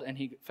fell and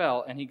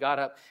he got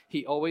up,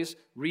 he always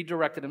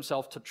redirected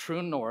himself to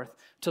true north,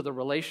 to the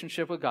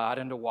relationship with God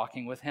and to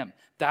walking with him.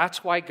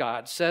 That's why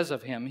God says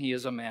of him, he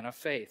is a man of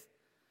faith.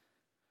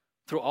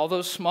 Through all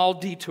those small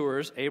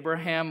detours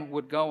Abraham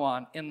would go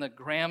on in the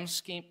grand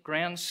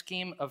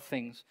scheme of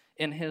things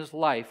in his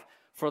life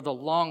for the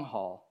long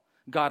haul,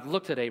 God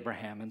looked at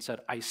Abraham and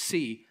said, I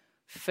see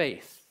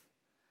faith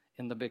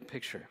in the big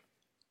picture.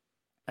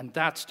 And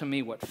that's to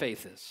me what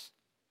faith is.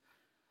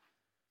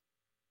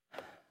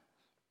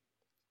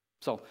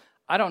 So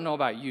I don't know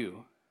about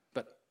you,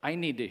 but I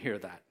need to hear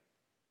that.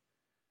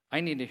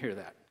 I need to hear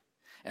that.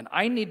 And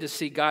I need to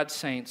see God's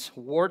saints,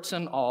 warts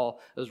and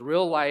all, as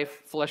real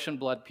life, flesh and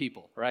blood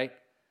people, right?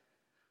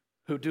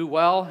 Who do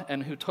well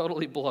and who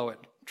totally blow it.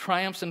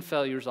 Triumphs and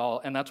failures all.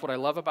 And that's what I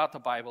love about the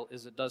Bible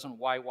is it doesn't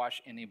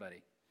whitewash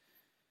anybody.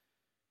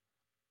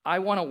 I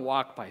want to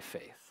walk by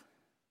faith.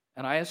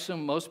 And I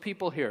assume most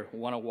people here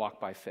want to walk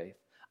by faith.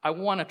 I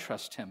want to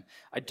trust him.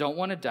 I don't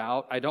want to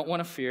doubt. I don't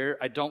want to fear.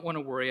 I don't want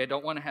to worry. I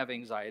don't want to have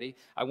anxiety.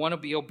 I want to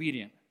be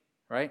obedient,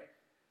 right?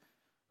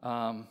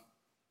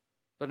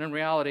 But in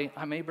reality,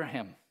 I'm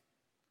Abraham.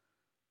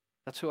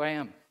 That's who I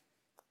am.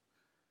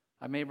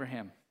 I'm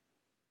Abraham.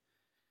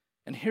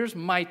 And here's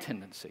my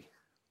tendency.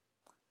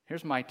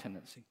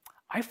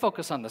 I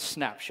focus on the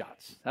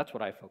snapshots. That's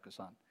what I focus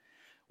on.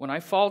 When I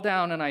fall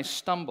down and I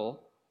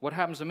stumble, what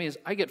happens to me is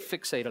I get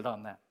fixated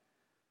on that.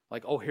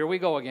 Like, oh, here we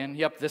go again.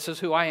 Yep, this is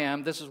who I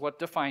am. This is what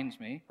defines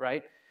me,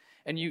 right?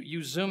 And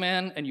you zoom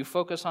in and you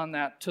focus on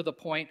that to the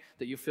point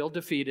that you feel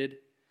defeated.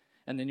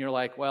 And then you're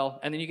like, well,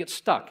 and then you get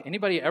stuck.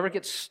 Anybody ever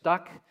get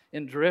stuck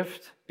in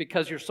drift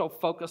because you're so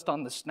focused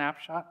on the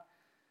snapshot?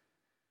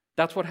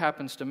 That's what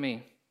happens to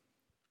me.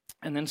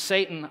 And then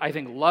Satan, I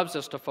think, loves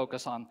us to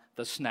focus on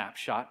the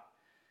snapshot.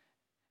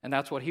 And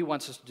that's what he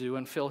wants us to do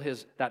and feel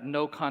that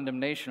no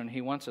condemnation, and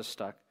he wants us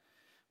stuck.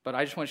 But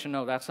I just want you to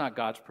know that's not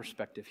God's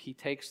perspective. He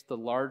takes the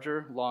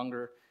larger,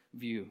 longer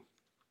view.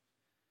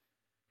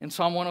 In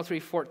Psalm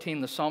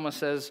 103:14, the psalmist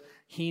says,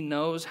 he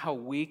knows how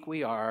weak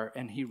we are,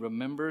 and he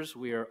remembers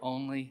we are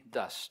only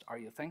dust. Are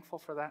you thankful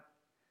for that?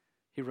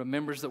 He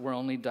remembers that we're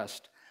only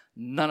dust.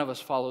 None of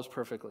us follows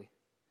perfectly.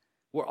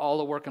 We're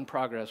all a work in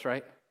progress,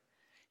 right?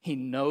 He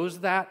knows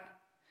that.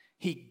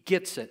 He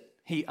gets it.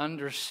 He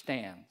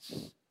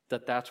understands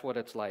that that's what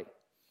it's like.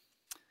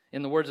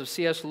 In the words of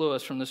C.S.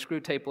 Lewis from the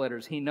Screwtape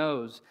Letters, he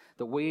knows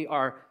that we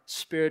are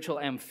spiritual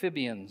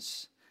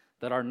amphibians,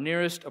 that our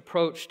nearest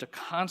approach to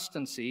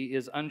constancy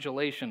is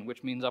undulation,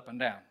 which means up and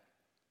down.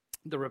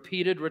 The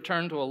repeated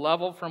return to a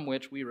level from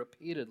which we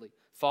repeatedly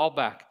fall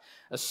back,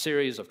 a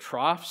series of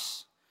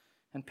troughs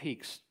and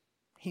peaks.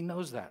 He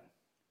knows that.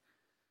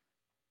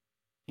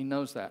 He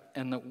knows that.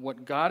 And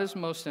what God is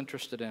most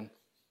interested in,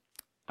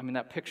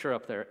 that picture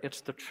up there,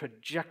 it's the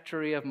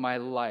trajectory of my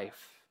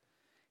life.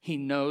 He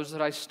knows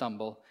that I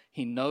stumble.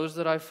 He knows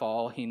that I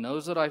fall. He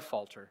knows that I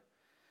falter.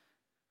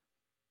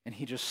 And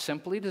he just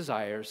simply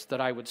desires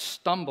that I would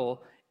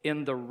stumble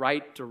in the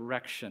right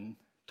direction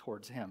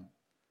towards him.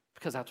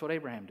 Because that's what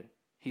Abraham did.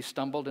 He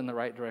stumbled in the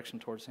right direction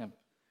towards him.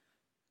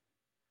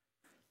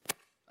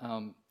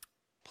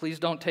 Please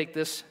don't take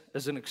this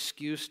as an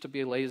excuse to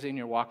be lazy in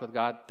your walk with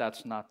God.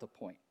 That's not the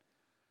point.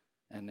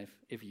 And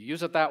if you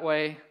use it that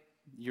way,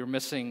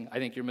 I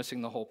think you're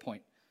missing the whole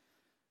point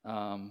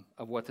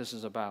of what this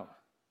is about.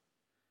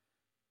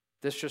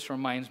 This just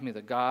reminds me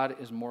that God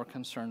is more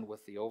concerned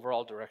with the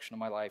overall direction of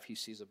my life. He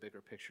sees a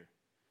bigger picture.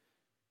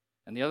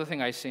 And the other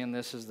thing I see in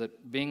this is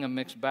that being a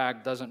mixed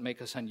bag doesn't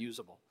make us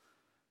unusable.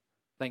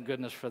 Thank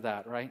goodness for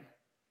that, right?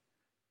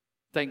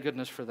 Thank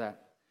goodness for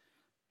that.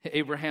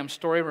 Abraham's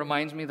story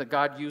reminds me that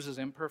God uses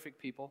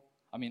imperfect people.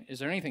 Is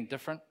there anything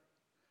different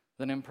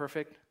than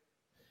imperfect?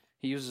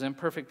 He uses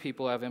imperfect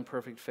people who have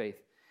imperfect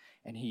faith.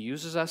 And he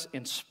uses us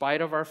in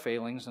spite of our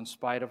failings, in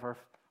spite of our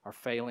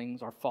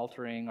failings, our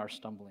faltering, our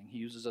stumbling. He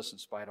uses us in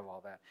spite of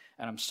all that.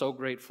 And I'm so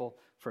grateful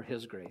for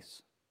his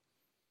grace.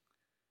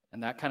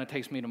 And that kind of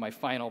takes me to my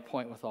final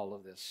point with all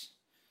of this.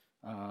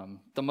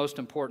 The most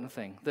important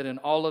thing, that in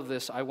all of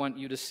this, I want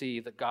you to see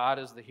that God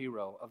is the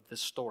hero of this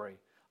story.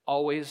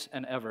 Always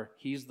and ever,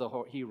 he's the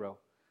hero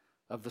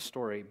of the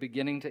story,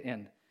 beginning to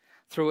end.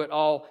 Through it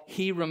all,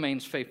 he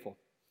remains faithful.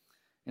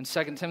 In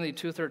 2 Timothy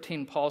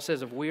 2:13, Paul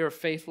says, if we are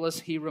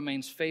faithless, he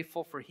remains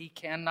faithful, for he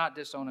cannot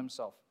disown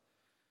himself.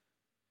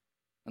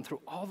 And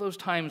through all those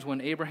times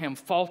when Abraham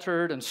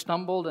faltered and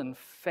stumbled and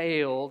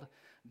failed,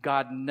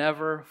 God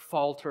never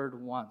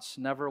faltered once.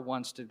 Never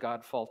once did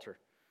God falter.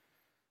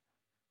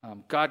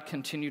 God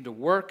continued to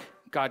work.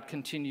 God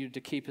continued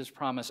to keep his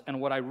promise. And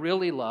what I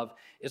really love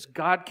is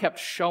God kept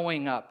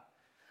showing up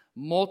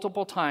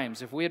multiple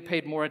times. If we had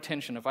paid more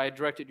attention, if I had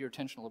directed your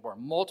attention a little more,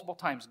 multiple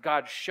times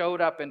God showed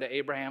up into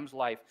Abraham's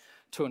life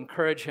to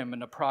encourage him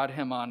and to prod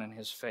him on in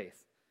his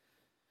faith.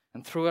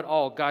 And through it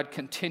all, God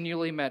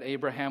continually met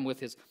Abraham with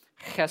his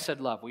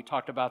chesed love. We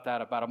talked about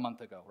that about a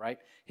month ago, right?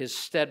 His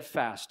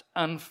steadfast,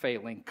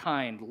 unfailing,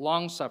 kind,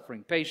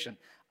 long-suffering, patient,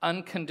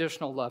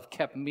 unconditional love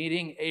kept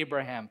meeting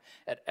Abraham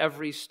at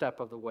every step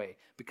of the way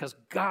because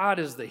God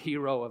is the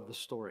hero of the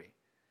story.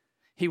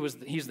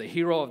 He's the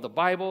hero of the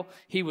Bible.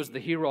 He was the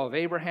hero of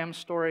Abraham's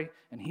story,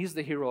 and he's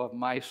the hero of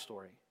my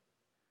story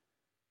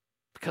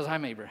because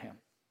I'm Abraham.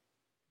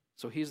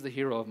 So he's the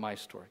hero of my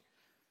story.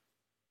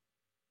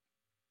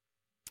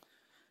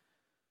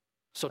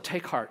 So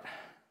take heart.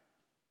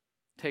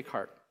 Take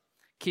heart.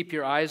 Keep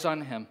your eyes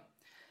on him.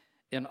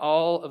 In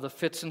all of the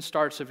fits and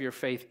starts of your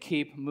faith,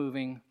 keep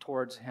moving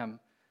towards him.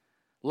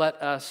 Let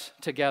us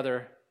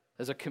together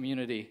as a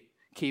community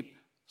keep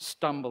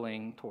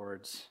stumbling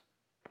towards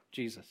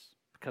Jesus,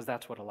 because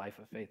that's what a life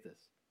of faith is.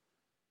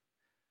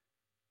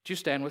 Would you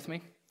stand with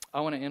me?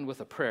 I want to end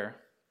with a prayer.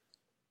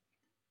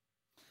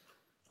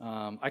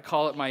 I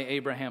call it my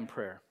Abraham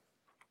prayer.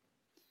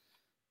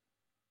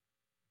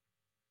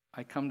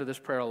 I come to this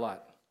prayer a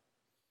lot,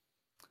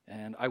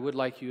 and I would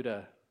like you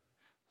to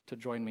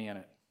join me in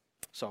it.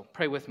 So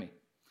pray with me.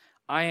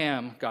 I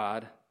am,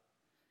 God,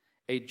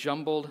 a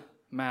jumbled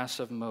mass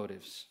of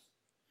motives.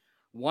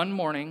 One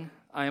morning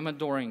I am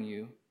adoring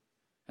you,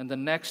 and the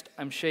next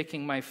I'm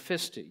shaking my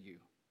fist at you.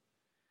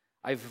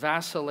 I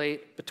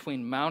vacillate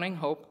between mounting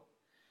hope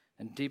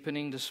and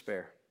deepening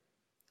despair.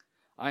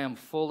 I am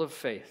full of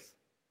faith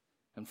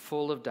and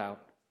full of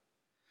doubt.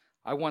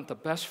 I want the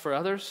best for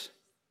others,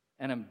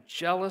 and am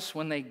jealous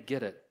when they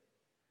get it.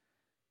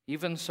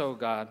 Even so,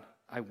 God,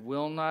 I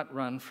will not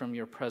run from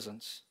your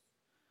presence,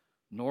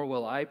 nor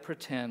will I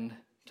pretend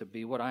to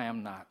be what I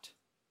am not.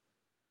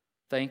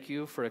 Thank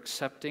you for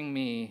accepting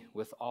me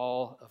with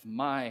all of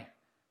my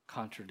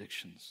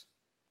contradictions.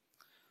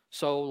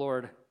 So,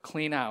 Lord,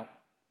 clean out,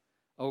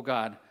 oh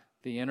God,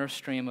 the inner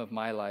stream of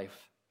my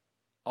life,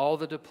 all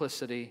the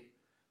duplicity,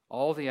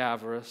 all the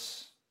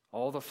avarice,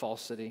 all the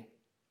falsity.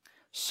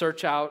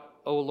 Search out,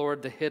 O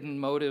Lord, the hidden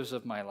motives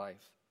of my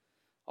life,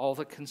 all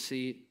the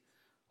conceit,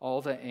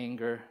 all the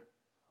anger,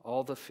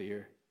 all the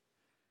fear,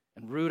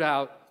 and root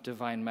out,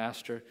 divine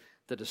Master,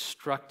 the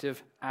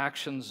destructive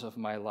actions of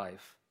my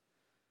life,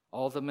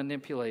 all the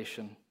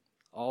manipulation,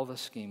 all the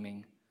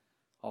scheming,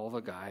 all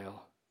the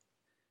guile.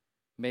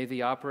 May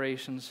the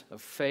operations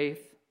of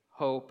faith,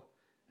 hope,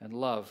 and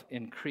love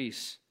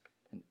increase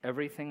in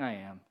everything I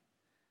am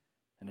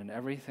and in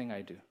everything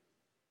I do.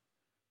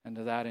 And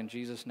to that, in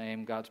Jesus'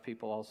 name, God's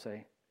people all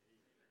say,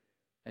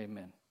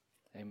 amen.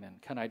 Amen.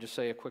 Can I just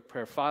say a quick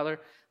prayer? Father,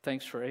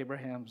 thanks for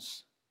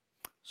Abraham's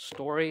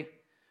story,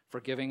 for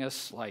giving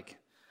us like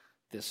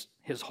this,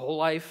 his whole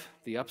life,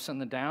 the ups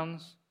and the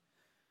downs,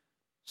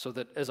 so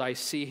that as I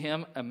see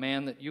him, a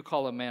man that you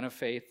call a man of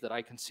faith, that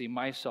I can see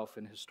myself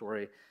in his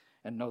story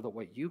and know that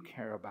what you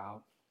care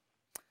about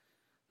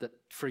That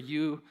for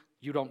you,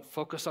 you don't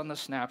focus on the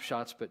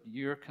snapshots, but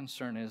your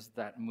concern is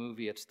that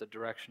movie. It's the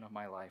direction of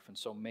my life. And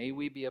so may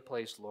we be a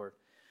place, Lord,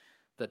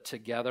 that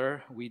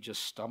together we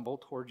just stumble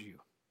towards you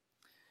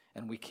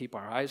and we keep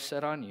our eyes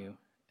set on you.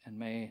 And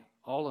may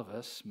all of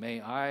us,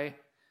 may I,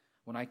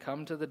 when I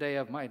come to the day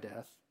of my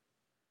death,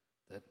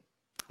 that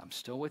I'm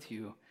still with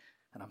you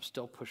and I'm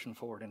still pushing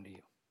forward into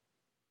you.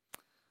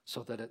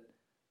 So that at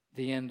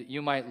the end,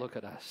 you might look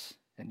at us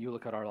and you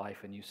look at our life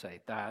and you say,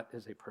 that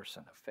is a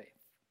person of faith.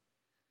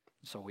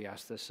 So we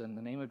ask this in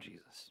the name of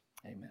Jesus.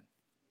 Amen.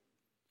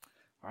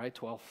 All right,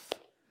 12th.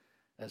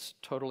 As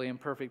totally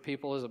imperfect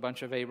people as a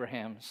bunch of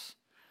Abrahams,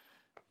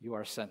 you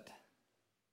are sent.